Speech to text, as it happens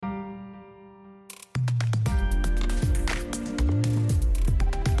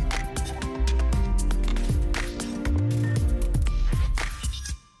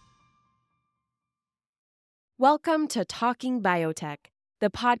Welcome to Talking Biotech,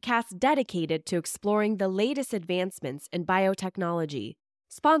 the podcast dedicated to exploring the latest advancements in biotechnology,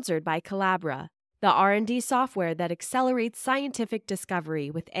 sponsored by Collabra, the R&D software that accelerates scientific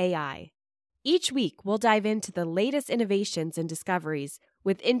discovery with AI. Each week, we'll dive into the latest innovations and discoveries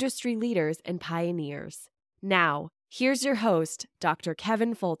with industry leaders and pioneers. Now, here's your host, Dr.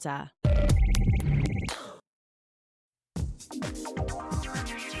 Kevin Folta.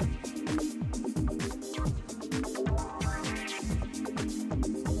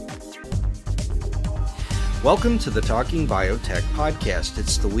 Welcome to the Talking Biotech podcast.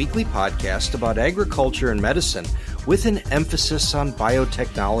 It's the weekly podcast about agriculture and medicine with an emphasis on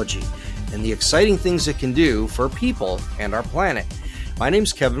biotechnology and the exciting things it can do for people and our planet. My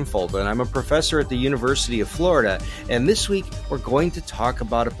name's Kevin Folta, and I'm a professor at the University of Florida, and this week we're going to talk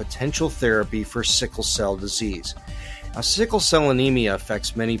about a potential therapy for sickle cell disease. Now, sickle cell anemia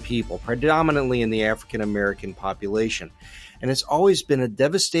affects many people, predominantly in the African American population. And it's always been a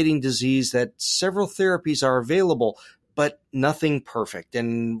devastating disease that several therapies are available, but nothing perfect.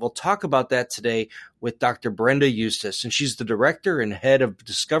 And we'll talk about that today with Dr. Brenda Eustace, and she's the director and head of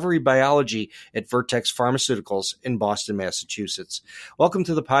discovery biology at Vertex Pharmaceuticals in Boston, Massachusetts. Welcome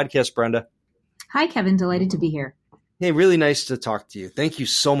to the podcast, Brenda. Hi, Kevin. Delighted to be here. Hey, really nice to talk to you. Thank you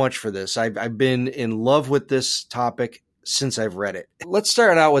so much for this. I've been in love with this topic since I've read it. Let's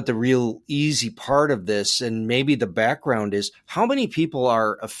start out with the real easy part of this, and maybe the background is how many people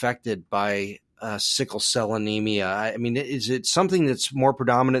are affected by sickle cell anemia? I mean, is it something that's more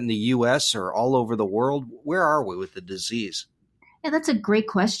predominant in the U.S. or all over the world? Where are we with the disease? Yeah, that's a great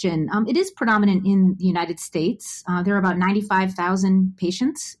question. It is predominant in the United States. There are about 95,000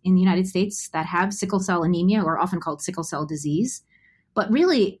 patients in the United States that have sickle cell anemia, or often called sickle cell disease. But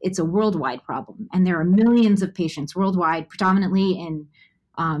really, it's a worldwide problem. And there are millions of patients worldwide, predominantly in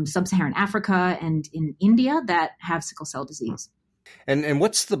sub-Saharan Africa and in India, that have sickle cell disease. And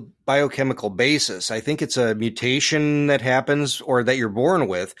what's the biochemical basis? I think it's a mutation that happens or that you're born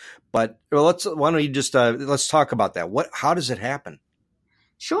with. But why don't you just let's talk about that. How does it happen?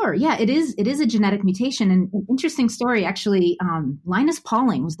 Sure. Yeah, it is a genetic mutation. And an interesting story, actually, Linus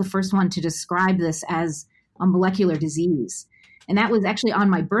Pauling was the first one to describe this as a molecular disease. And that was actually on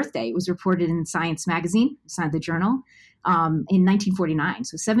my birthday. It was reported in Science magazine, the journal, in 1949.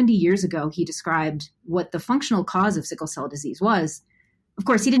 So 70 years ago, he described what the functional cause of sickle cell disease was. Of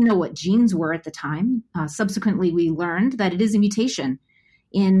course, he didn't know what genes were at the time. Subsequently, we learned that it is a mutation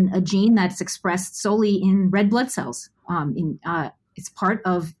in a gene that's expressed solely in red blood cells. It's part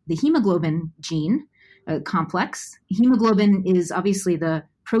of the hemoglobin gene complex. Hemoglobin is obviously the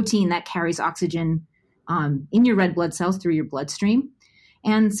protein that carries oxygen in your red blood cells through your bloodstream.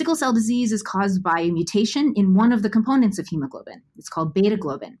 And sickle cell disease is caused by a mutation in one of the components of hemoglobin. It's called beta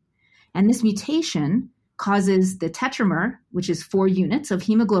globin. And this mutation causes the tetramer, which is 4 units of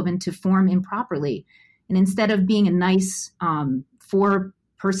hemoglobin, to form improperly. And instead of being a nice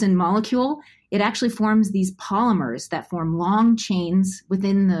 4-person molecule, it actually forms these polymers that form long chains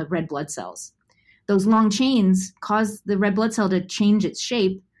within the red blood cells. Those long chains cause the red blood cell to change its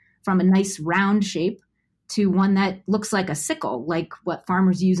shape from a nice round shape to one that looks like a sickle, like what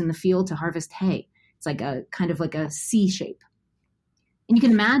farmers use in the field to harvest hay. It's like a kind of like a C shape. And you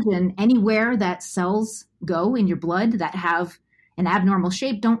can imagine anywhere that cells go in your blood that have an abnormal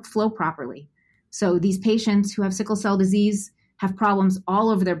shape don't flow properly. So these patients who have sickle cell disease have problems all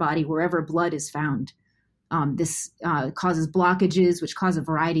over their body wherever blood is found. This causes blockages, which cause a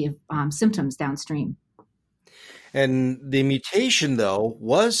variety of symptoms downstream. And the mutation, though,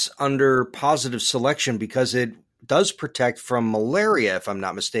 was under positive selection because it does protect from malaria, if I'm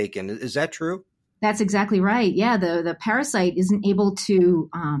not mistaken. Is that true? That's exactly right. Yeah, the parasite isn't able to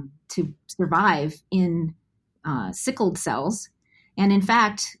survive in sickled cells. And in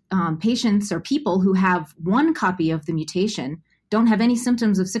fact, patients or people who have one copy of the mutation don't have any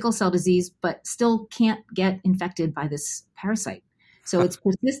symptoms of sickle cell disease, but still can't get infected by this parasite. So it's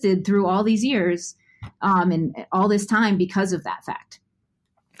persisted through all these years. And all this time because of that fact.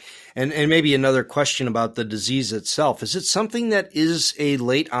 And maybe another question about the disease itself. Is it something that is a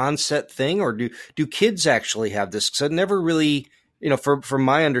late onset thing, or do kids actually have this? Because I never really, from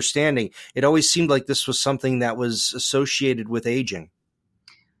my understanding, it always seemed like this was something that was associated with aging.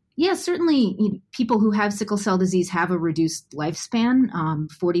 Yeah, certainly people who have sickle cell disease have a reduced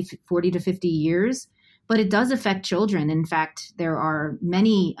lifespan, 40 to 50 years. But it does affect children. In fact, there are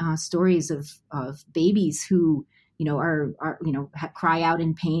many stories of babies who, cry out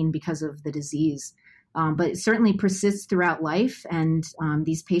in pain because of the disease. But it certainly persists throughout life. And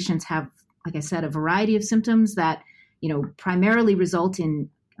these patients have, like I said, a variety of symptoms that, primarily result in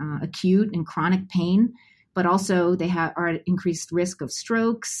acute and chronic pain. but also they are at increased risk of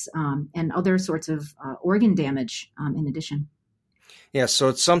strokes and other sorts of organ damage in addition. Yeah, so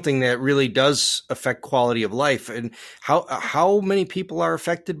it's something that really does affect quality of life. And how many people are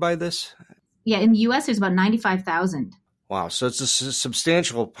affected by this? Yeah, in the U.S., there's about 95,000. Wow, so it's a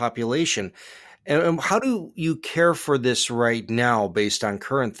substantial population. And how do you care for this right now based on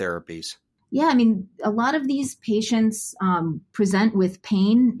current therapies? Yeah, I mean, a lot of these patients present with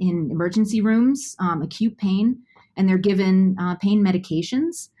pain in emergency rooms, acute pain, and they're given pain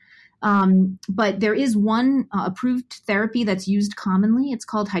medications. But there is one approved therapy that's used commonly. It's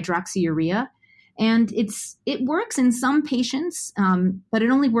called hydroxyurea. And it works in some patients, but it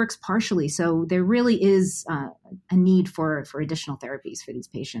only works partially. So there really is a need for additional therapies for these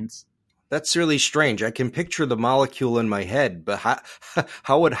patients. That's really strange. I can picture the molecule in my head, but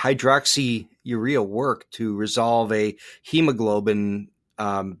how would hydroxyurea work to resolve a hemoglobin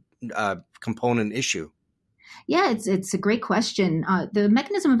component issue? Yeah, it's a great question. The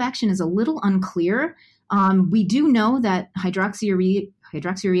mechanism of action is a little unclear. We do know that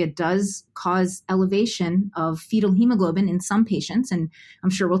hydroxyurea does cause elevation of fetal hemoglobin in some patients, and I'm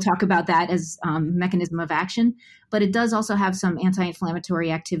sure we'll talk about that as mechanism of action. But it does also have some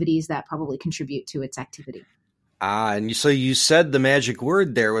anti-inflammatory activities that probably contribute to its activity. And so you said the magic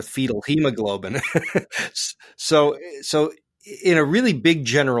word there with fetal hemoglobin. So in a really big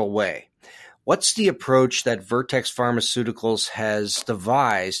general way, what's the approach that Vertex Pharmaceuticals has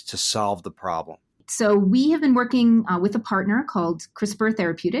devised to solve the problem? So we have been working with a partner called CRISPR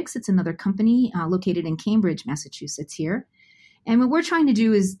Therapeutics. It's another company located in Cambridge, Massachusetts here. And what we're trying to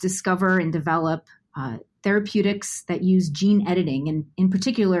do is discover and develop therapeutics that use gene editing, and in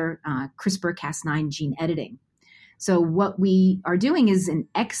particular, CRISPR-Cas9 gene editing. So what we are doing is an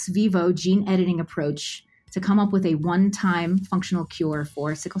ex vivo gene editing approach to come up with a one-time functional cure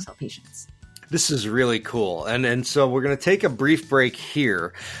for sickle cell patients. This is really cool. And so we're going to take a brief break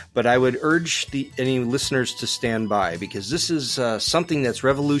here, but I would urge any listeners to stand by because this is something that's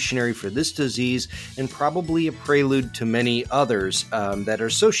revolutionary for this disease and probably a prelude to many others that are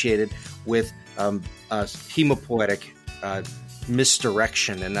associated with hemopoietic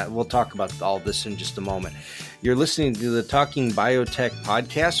misdirection. And we'll talk about all this in just a moment. You're listening to the Talking Biotech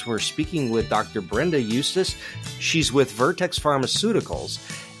podcast. We're speaking with Dr. Brenda Eustace. She's with Vertex Pharmaceuticals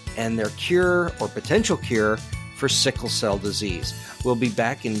and their cure or potential cure for sickle cell disease. We'll be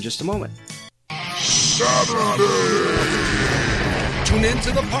back in just a moment. Saturday! Tune in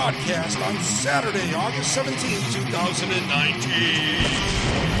to the podcast on Saturday, August 17, 2019.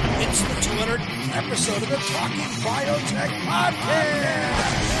 It's the 200th episode of the Talking Biotech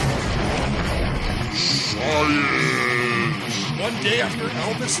podcast. Science! One day after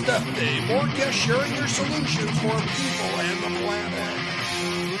Elvis' death day, more guests sharing their solutions for people and the planet.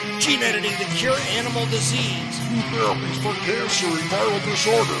 Gene editing to cure animal disease. New therapies for cancer and viral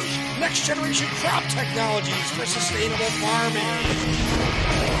disorders. Next generation crop technologies for sustainable farming.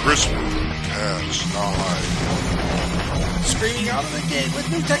 CRISPR-Cas9. Screaming out of the gate with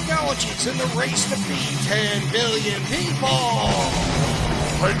new technologies in the race to feed 10 billion people.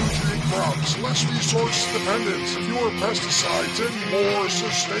 High nutrient crops, less resource dependence, fewer pesticides, and more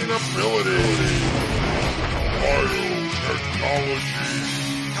sustainability. Biotechnology.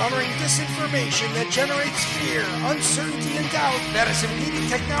 Countering disinformation that generates fear, uncertainty, and doubt. Medicine-leading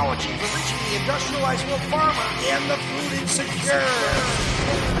technology for reaching the industrialized world farmer and the food insecure.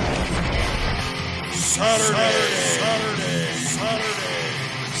 Saturday,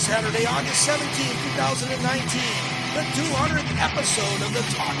 August 17, 2019. The 200th episode of the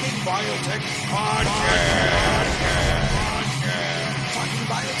Talking Biotech podcast.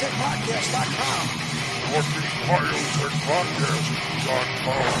 TalkingBiotechPodcast.com.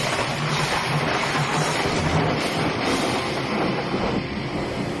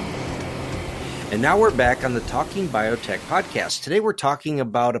 And now we're back on the Talking Biotech podcast. Today we're talking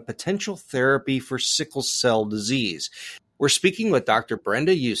about a potential therapy for sickle cell disease. We're speaking with Dr.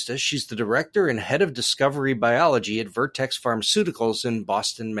 Brenda Eustace. She's the director and head of discovery biology at Vertex Pharmaceuticals in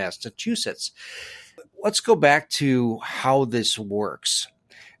Boston, Massachusetts. Let's go back to how this works.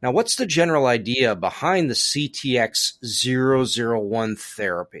 Now, what's the general idea behind the CTX001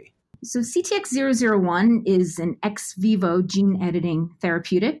 therapy? So CTX001 is an ex vivo gene editing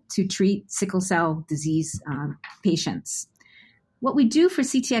therapeutic to treat sickle cell disease patients. What we do for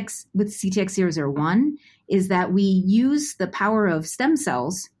CTX001 is that we use the power of stem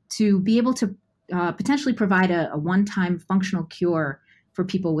cells to be able to potentially provide a one-time functional cure for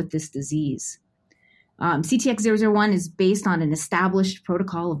people with this disease. CTX001 is based on an established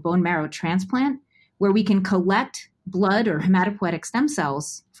protocol of bone marrow transplant where we can collect blood or hematopoietic stem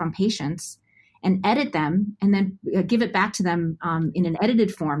cells from patients and edit them, and then give it back to them in an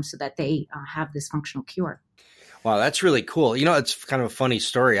edited form so that they have this functional cure. Wow, that's really cool. It's kind of a funny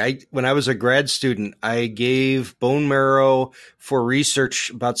story. When I was a grad student, I gave bone marrow for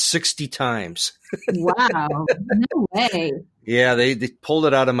research about 60 times. Wow, no way. Yeah, they pulled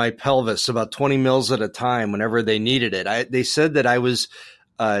it out of my pelvis about 20 mils at a time whenever they needed it. They said that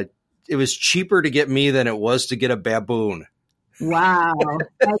it was cheaper to get me than it was to get a baboon. Wow.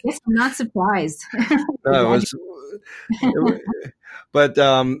 I guess I'm not surprised. No, but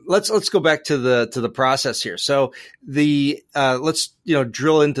let's go back to the process here. So let's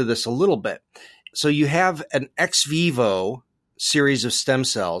drill into this a little bit. So you have an ex vivo series of stem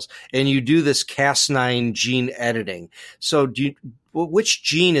cells, and you do this Cas9 gene editing. So which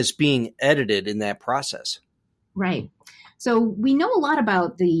gene is being edited in that process? Right. So we know a lot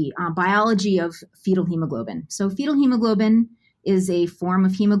about the biology of fetal hemoglobin. So fetal hemoglobin is a form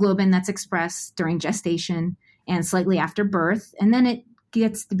of hemoglobin that's expressed during gestation and slightly after birth, and then it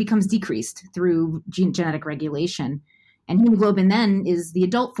becomes decreased through genetic regulation. And hemoglobin then is the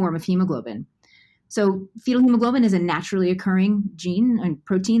adult form of hemoglobin. So fetal hemoglobin is a naturally occurring gene and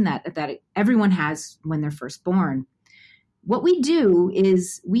protein that everyone has when they're first born. What we do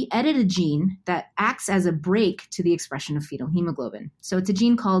is we edit a gene that acts as a brake to the expression of fetal hemoglobin. So it's a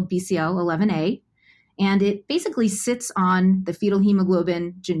gene called BCL11A, and it basically sits on the fetal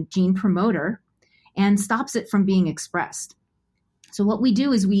hemoglobin gene promoter and stops it from being expressed. So what we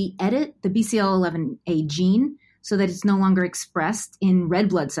do is we edit the BCL11A gene so that it's no longer expressed in red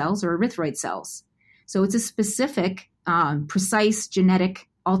blood cells or erythroid cells. So it's a specific, precise genetic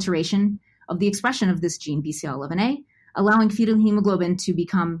alteration of the expression of this gene BCL11A, allowing fetal hemoglobin to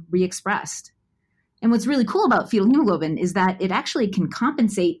become re-expressed. And what's really cool about fetal hemoglobin is that it actually can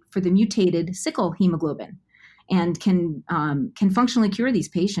compensate for the mutated sickle hemoglobin and can functionally cure these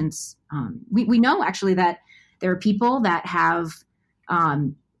patients. We know actually that there are people that have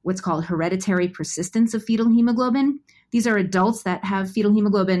what's called hereditary persistence of fetal hemoglobin. These are adults that have fetal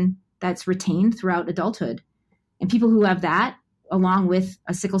hemoglobin that's retained throughout adulthood. And people who have that, along with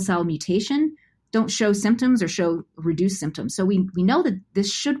a sickle cell mutation, don't show symptoms or show reduced symptoms. So we know that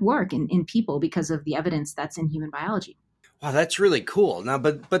this should work in people because of the evidence that's in human biology. Wow, that's really cool. Now,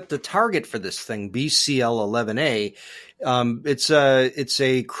 but the target for this thing, BCL11A, it's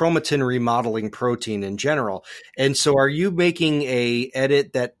a chromatin remodeling protein in general. And so are you making a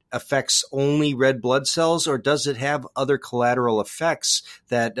edit that affects only red blood cells, or does it have other collateral effects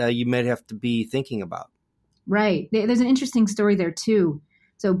that you might have to be thinking about? Right. There's an interesting story there too.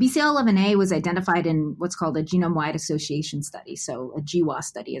 So BCL11A was identified in what's called a genome-wide association study, so a GWAS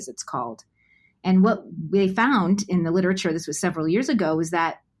study as it's called. And what they found in the literature, this was several years ago, was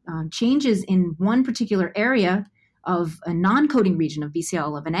that changes in one particular area of a non-coding region of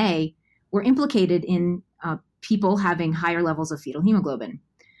BCL11A were implicated in people having higher levels of fetal hemoglobin.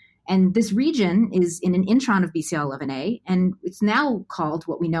 And this region is in an intron of BCL11A, and it's now called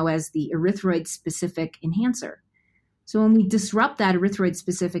what we know as the erythroid-specific enhancer. So when we disrupt that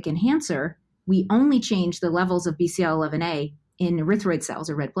erythroid-specific enhancer, we only change the levels of BCL11A in erythroid cells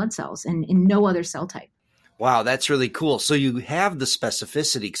or red blood cells and in no other cell type. Wow, that's really cool. So you have the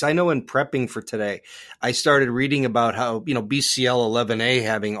specificity, because I know in prepping for today, I started reading about how, BCL11A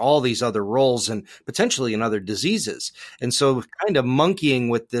having all these other roles and potentially in other diseases. And so kind of monkeying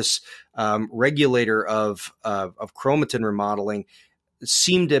with this regulator of chromatin remodeling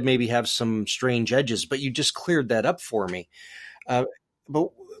seemed to maybe have some strange edges, but you just cleared that up for me. But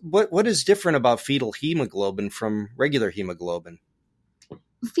what is different about fetal hemoglobin from regular hemoglobin?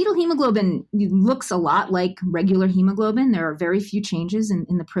 Fetal hemoglobin looks a lot like regular hemoglobin. There are very few changes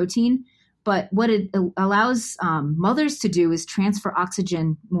in the protein, but what it allows mothers to do is transfer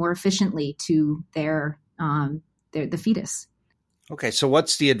oxygen more efficiently to the fetus. Okay, so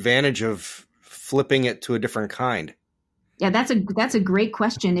what's the advantage of flipping it to a different kind? Yeah, that's a great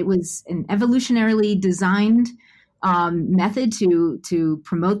question. It was an evolutionarily designed method to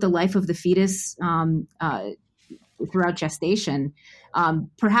promote the life of the fetus throughout gestation.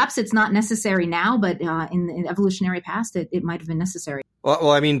 Perhaps it's not necessary now, but in the evolutionary past, it might have been necessary.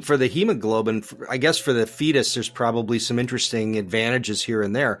 Well, I mean, for the hemoglobin, I guess for the fetus, there's probably some interesting advantages here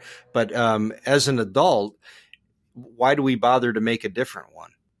and there. But as an adult, why do we bother to make a different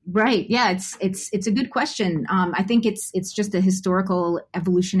one? Right. Yeah, it's a good question. I think it's just a historical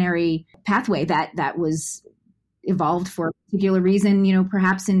evolutionary pathway that was evolved for a particular reason.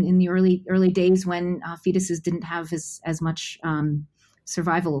 Perhaps in the early days when fetuses didn't have as much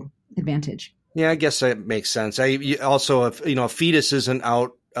survival advantage. Yeah, I guess that makes sense. Also, if a fetus isn't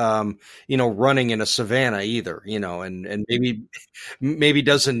out running in a savanna either, and maybe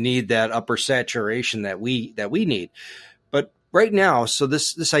doesn't need that upper saturation that we need. But right now, so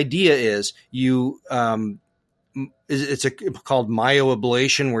this idea is it's called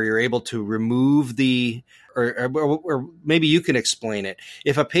myoablation, where you're able to remove or maybe you can explain it.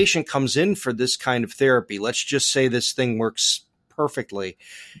 If a patient comes in for this kind of therapy, let's just say this thing works perfectly,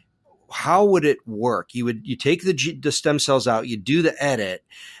 how would it work? You take the stem cells out, you do the edit,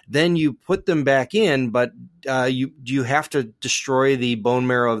 then you put them back in, but do you have to destroy the bone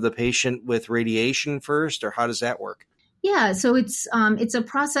marrow of the patient with radiation first, or how does that work? Yeah, so it's a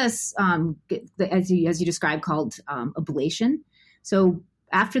process as you described called ablation. So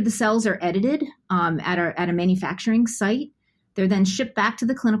after the cells are edited at a manufacturing site, they're then shipped back to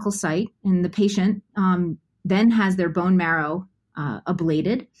the clinical site, and the patient then has their bone marrow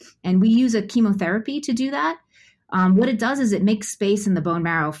ablated, and we use a chemotherapy to do that. What it does is it makes space in the bone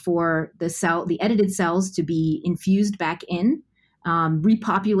marrow for the edited cells to be infused back in,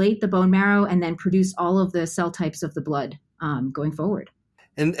 repopulate the bone marrow, and then produce all of the cell types of the blood going forward.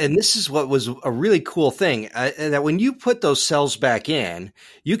 And this is what was a really cool thing, that when you put those cells back in,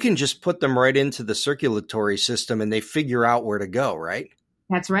 you can just put them right into the circulatory system and they figure out where to go, right?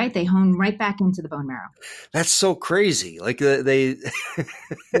 That's right. They hone right back into the bone marrow. That's so crazy. Like yeah,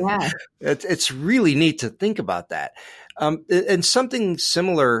 it's really neat to think about that. And something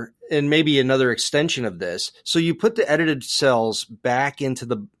similar, and maybe another extension of this. So you put the edited cells back into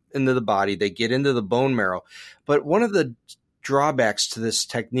the body, they get into the bone marrow. But one of the drawbacks to this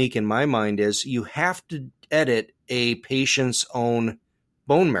technique in my mind is you have to edit a patient's own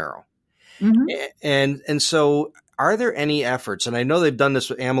bone marrow. Mm-hmm. And so are there any efforts, and I know they've done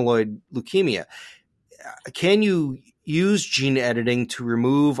this with amyloid leukemia, can you use gene editing to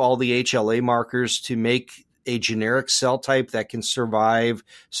remove all the HLA markers to make a generic cell type that can survive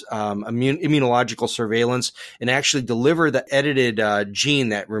immunological surveillance and actually deliver the edited gene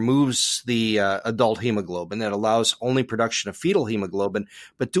that removes the adult hemoglobin, that allows only production of fetal hemoglobin,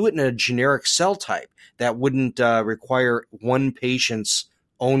 but do it in a generic cell type that wouldn't require one patient's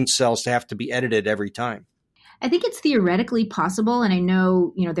own cells to have to be edited every time? I think it's theoretically possible, and I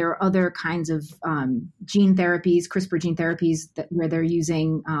know there are other kinds of gene therapies, CRISPR gene therapies, where they're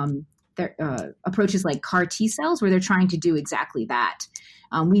using approaches like CAR T cells, where they're trying to do exactly that.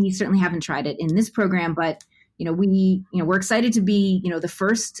 We certainly haven't tried it in this program, but we're excited to be the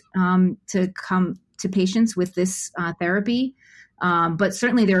first to come to patients with this therapy. But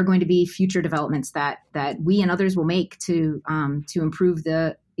certainly there are going to be future developments that we and others will make to improve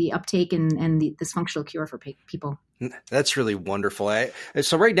the uptake and this functional cure for people. That's really wonderful.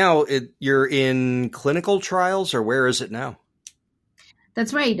 So right now you're in clinical trials, or where is it now?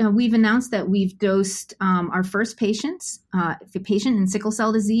 That's right. We've announced that we've dosed our first patients, a patient in sickle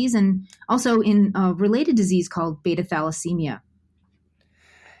cell disease, and also in a related disease called beta thalassemia.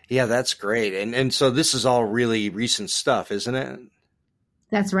 Yeah, that's great. And so this is all really recent stuff, isn't it?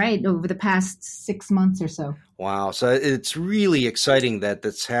 That's right. Over the past 6 months or so. Wow. So it's really exciting that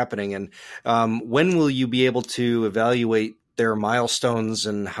that's happening. And when will you be able to evaluate their milestones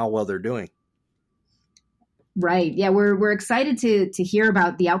and how well they're doing? Right. Yeah, we're excited to hear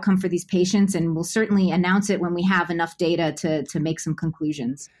about the outcome for these patients, and we'll certainly announce it when we have enough data to make some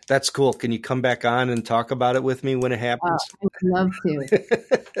conclusions. That's cool. Can you come back on and talk about it with me when it happens? I would love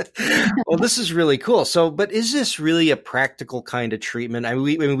to. Well, this is really cool. So, but is this really a practical kind of treatment? I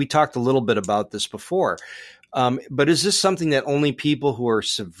mean, we talked a little bit about this before, but is this something that only people who are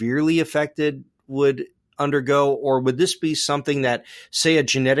severely affected would undergo, or would this be something that, say, a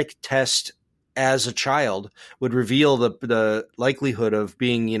genetic test as a child would reveal the likelihood of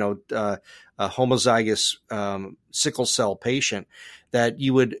being, a homozygous sickle cell patient, that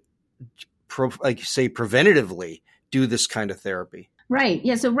you would, preventatively do this kind of therapy? Right.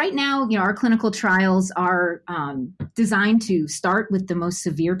 Yeah. So right now, our clinical trials are designed to start with the most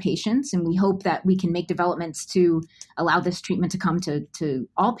severe patients, and we hope that we can make developments to allow this treatment to come to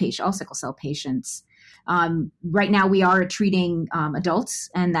all sickle cell patients. Right now, we are treating adults,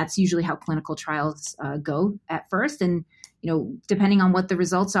 and that's usually how clinical trials go at first. And depending on what the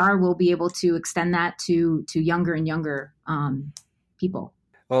results are, we'll be able to extend that to younger and younger people.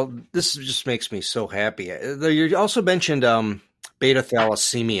 Well, this just makes me so happy. You also mentioned beta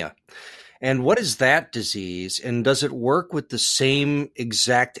thalassemia. And what is that disease? And does it work with the same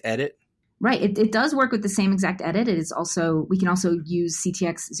exact edit? Right. It does work with the same exact edit. We can also use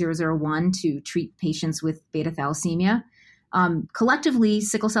CTX001 to treat patients with beta thalassemia. Collectively,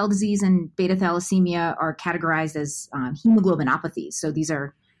 sickle cell disease and beta thalassemia are categorized as hemoglobinopathies. So these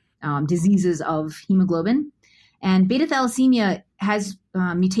are diseases of hemoglobin. And beta thalassemia has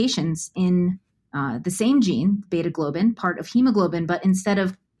mutations in the same gene, beta globin, part of hemoglobin, but instead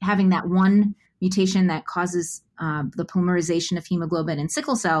of having that one mutation that causes the polymerization of hemoglobin in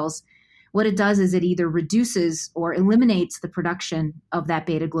sickle cells, what it does is it either reduces or eliminates the production of that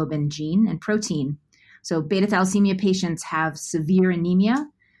beta globin gene and protein. So beta thalassemia patients have severe anemia,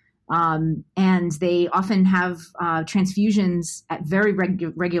 and they often have transfusions at very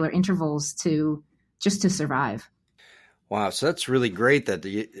regular intervals to survive. Wow, so that's really great that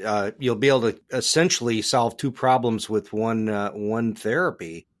you'll be able to essentially solve two problems with one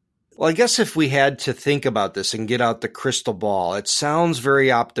therapy. Well, I guess if we had to think about this and get out the crystal ball, it sounds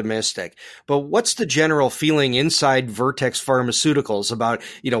very optimistic. But what's the general feeling inside Vertex Pharmaceuticals about,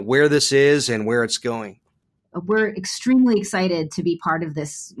 where this is and where it's going? We're extremely excited to be part of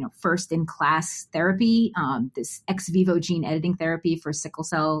this, first-in-class therapy, this ex vivo gene editing therapy for sickle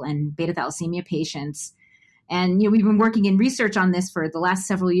cell and beta thalassemia patients. And we've been working in research on this for the last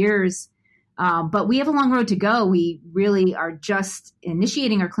several years, but we have a long road to go. We really are just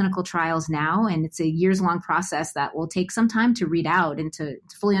initiating our clinical trials now, and it's a years-long process that will take some time to read out and to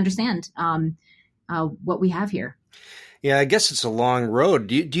fully understand what we have here. Yeah, I guess it's a long road.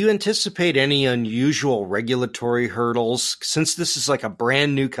 Do you anticipate any unusual regulatory hurdles? Since this is like a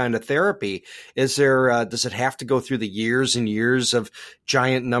brand new kind of therapy, does it have to go through the years and years of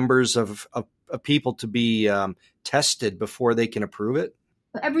giant numbers of people to be tested before they can approve it?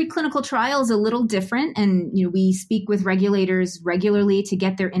 Every clinical trial is a little different, and we speak with regulators regularly to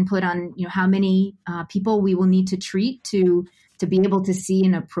get their input on how many people we will need to treat to be able to see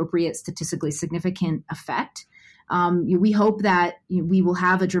an appropriate statistically significant effect. We hope that we will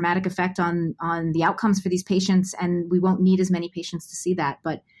have a dramatic effect on the outcomes for these patients, and we won't need as many patients to see that.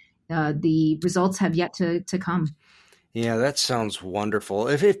 But the results have yet to come. Yeah, that sounds wonderful.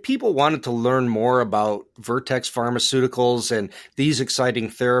 If people wanted to learn more about Vertex Pharmaceuticals and these exciting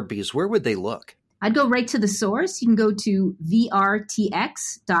therapies, where would they look? I'd go right to the source. You can go to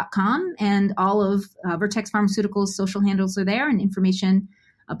vrtx.com, and all of Vertex Pharmaceuticals' social handles are there, and information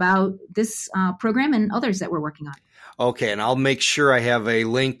about this program and others that we're working on. Okay, and I'll make sure I have a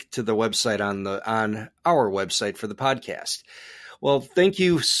link to the website on our website for the podcast. Well, thank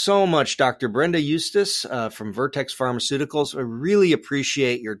you so much, Dr. Brenda Eustace from Vertex Pharmaceuticals. I really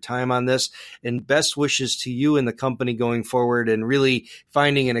appreciate your time on this, and best wishes to you and the company going forward and really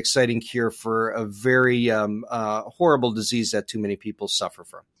finding an exciting cure for a very horrible disease that too many people suffer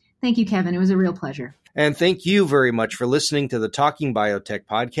from. Thank you, Kevin. It was a real pleasure. And thank you very much for listening to the Talking Biotech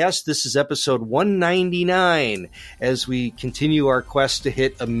podcast. This is episode 199 as we continue our quest to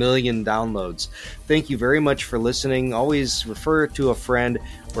hit 1 million downloads. Thank you very much for listening. Always refer to a friend.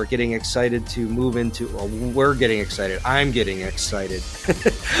 We're getting excited to move into, we're getting excited. I'm getting excited.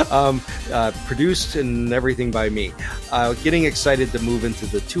 Produced and everything by me. Getting excited to move into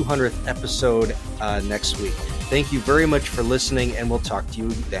the 200th episode next week. Thank you very much for listening, and we'll talk to you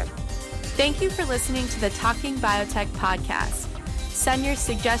then. Thank you for listening to the Talking Biotech podcast. Send your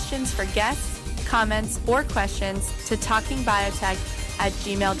suggestions for guests, comments, or questions to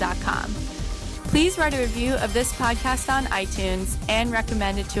talkingbiotech@gmail.com. Please write a review of this podcast on iTunes and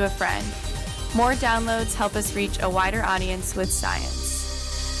recommend it to a friend. More downloads help us reach a wider audience with science.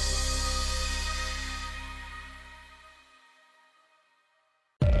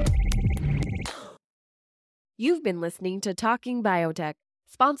 You've been listening to Talking Biotech,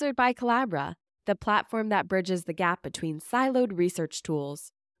 sponsored by Collabra, the platform that bridges the gap between siloed research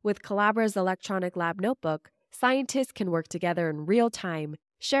tools. With Collabra's electronic lab notebook, scientists can work together in real time,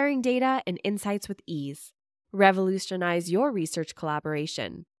 sharing data and insights with ease. Revolutionize your research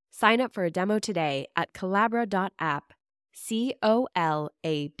collaboration. Sign up for a demo today at collabra.app,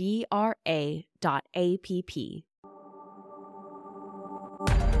 collabra.app.